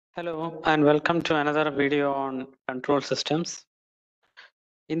Hello and welcome to another video on control systems.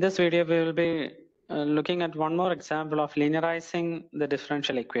 In this video, we will be looking at one more example of linearizing the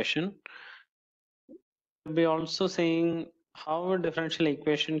differential equation. We'll be also seeing how a differential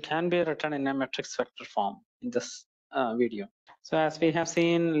equation can be written in a matrix vector form in this video. So as we have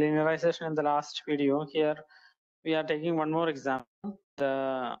seen linearization in the last video, here we are taking one more example.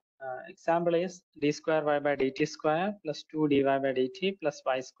 The example is d square y by dt square plus 2 dy by dt plus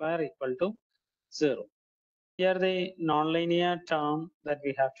y square equal to 0. Here the nonlinear term that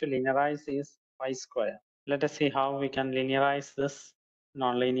we have to linearize is y square. Let us see how we can linearize this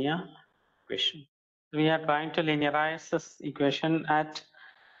nonlinear equation. We are trying to linearize this equation at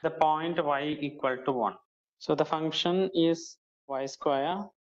the point y equal to 1. So the function is y square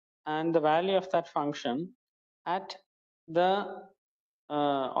and the value of that function at the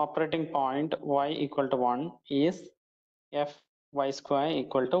operating point y equal to 1 is f y square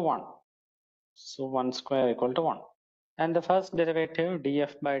equal to 1. So 1 square equal to 1. And the first derivative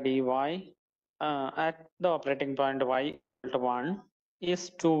df by dy at the operating point y equal to 1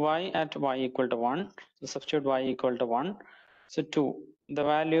 is 2y at y equal to 1. So substitute y equal to 1. So 2. The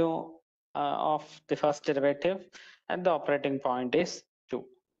value of the first derivative at the operating point is 2.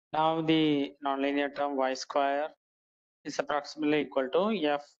 Now the nonlinear term y square is approximately equal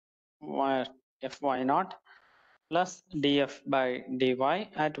to fy naught plus df by dy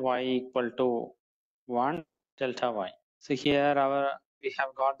at y equal to 1 delta y. So here we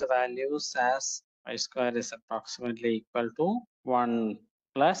have got the values as y square is approximately equal to 1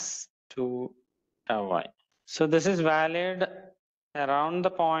 plus 2 delta y. So this is valid around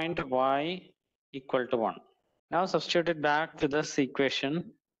the point y equal to 1. Now substitute it back to this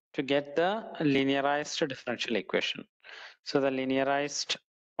equation to get the linearized differential equation. So the linearized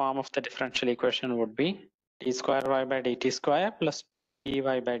form of the differential equation would be d square y by dt square plus dy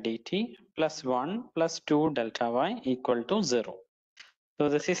by dt plus 1 plus 2 delta y equal to 0. So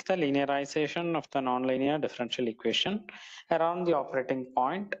this is the linearization of the nonlinear differential equation around the operating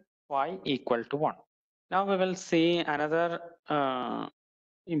point y equal to 1. Now we will see another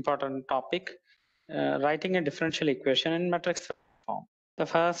important topic, writing a differential equation in matrix form. The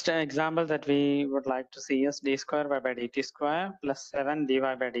first example that we would like to see is d square y by dt square plus 7 dy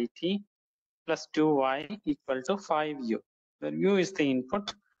by dt plus 2y equal to 5u. Where u is the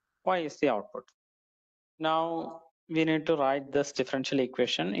input, y is the output. Now we need to write this differential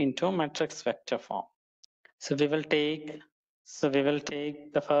equation into matrix vector form. So we will take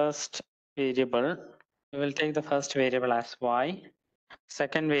the first variable. We will take the first variable as y,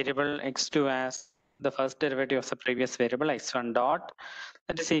 second variable x2 as the first derivative of the previous variable x1 dot,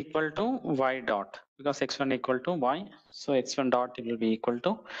 that is equal to y dot, because x1 equal to y, so x1 dot will be equal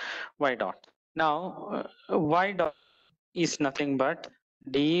to y dot. Now y dot is nothing but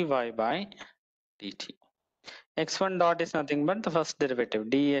dy by dt. x1 dot is nothing but the first derivative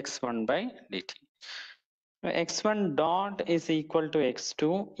dx1 by dt. x1 dot is equal to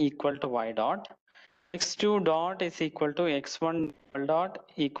x2 equal to y dot. x2 dot is equal to x1 double dot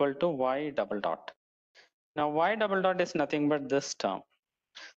equal to y double dot. Now y double dot is nothing but this term.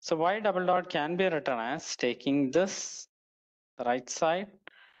 So y double dot can be written as taking this right side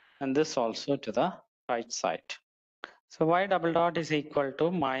and this also to the right side. So y double dot is equal to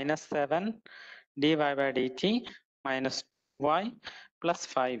minus 7 dy by dt minus y plus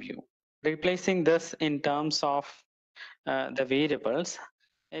 5u. Replacing this in terms of the variables,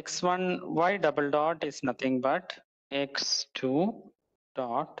 x1 y double dot is nothing but x2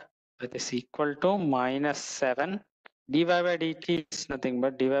 dot, that is equal to minus 7 dy by dt is nothing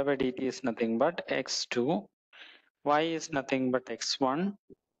but x2, y is nothing but x1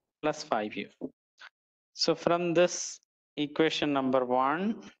 plus 5u. So from this equation number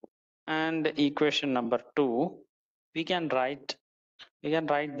 1 and equation number 2, we can write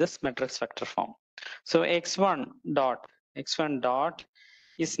this matrix vector form. So x1 dot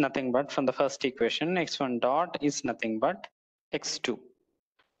is nothing but, from the first equation, x1 dot is nothing but x2.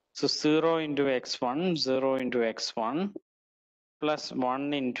 So 0 into x1, 0 into x1 plus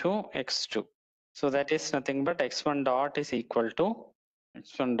 1 into x2. So that is nothing but x1 dot is equal to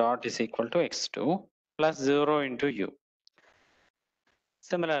x2 plus 0 into u.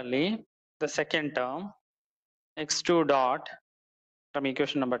 Similarly, the second term, x2 dot, from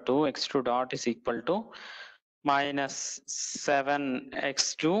equation number 2, x2 dot is equal to minus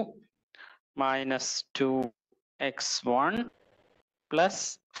 7x2 minus 2x1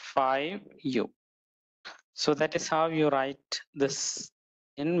 plus 5u. So that is how you write this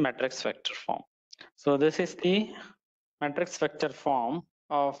in matrix vector form. So this is the matrix vector form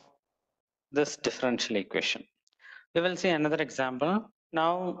of this differential equation. We will see another example.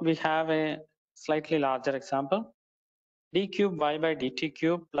 Now we have a slightly larger example. D cube y by dt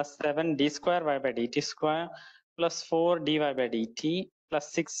cube plus 7 d square y by dt square plus 4 dy by dt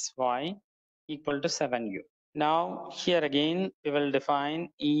plus 6y equal to 7u. Now here again we will define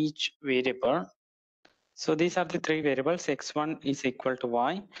each variable. So these are the three variables. X1 is equal to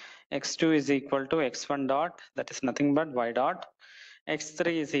y, x2 is equal to x1 dot, that is nothing but y dot,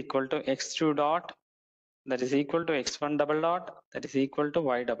 x3 is equal to x2 dot, that is equal to x1 double dot, that is equal to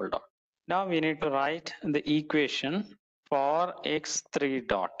y double dot. Now we need to write the equation for x3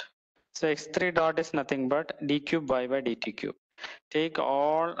 dot. So x3 dot is nothing but d cube y by dt cube. Take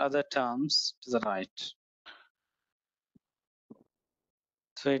all other terms to the right.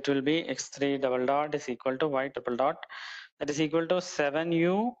 So it will be x3 double dot is equal to y double dot, that is equal to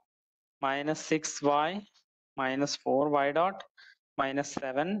 7u minus 6y minus 4y dot minus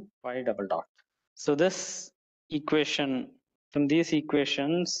 7y double dot. So this equation, from these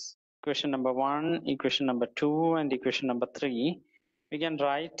equations, equation number 1, equation number 2, and equation number 3, we can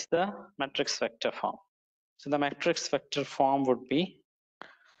write the matrix vector form. So the matrix vector form would be,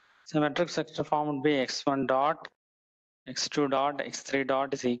 x1 dot, x2 dot, x3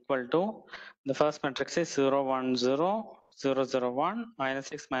 dot is equal to, the first matrix is 0, 1, 0, 0, 0, 1, minus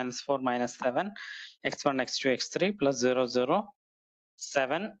 6, minus 4, minus 7, x1, x2, x3 plus 0, 0,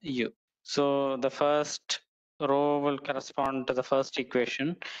 7u. So the first row will correspond to the first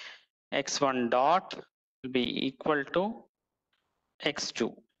equation. X1 dot will be equal to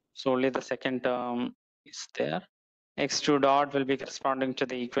x2. So only the second term is there. X2 dot will be corresponding to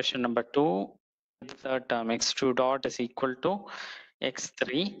the equation number 2. The third term x2 dot is equal to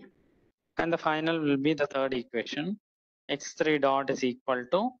x3. And the final will be the third equation. X3 dot is equal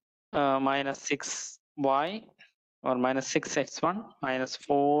to minus 6y or minus 6x1 minus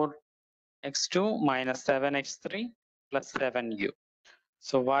 4 x2 minus 7x3 plus 7u.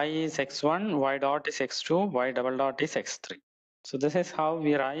 So y is x1, y dot is x2, y double dot is x3. So this is how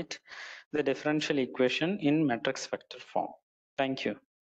we write the differential equation in matrix vector form. Thank you.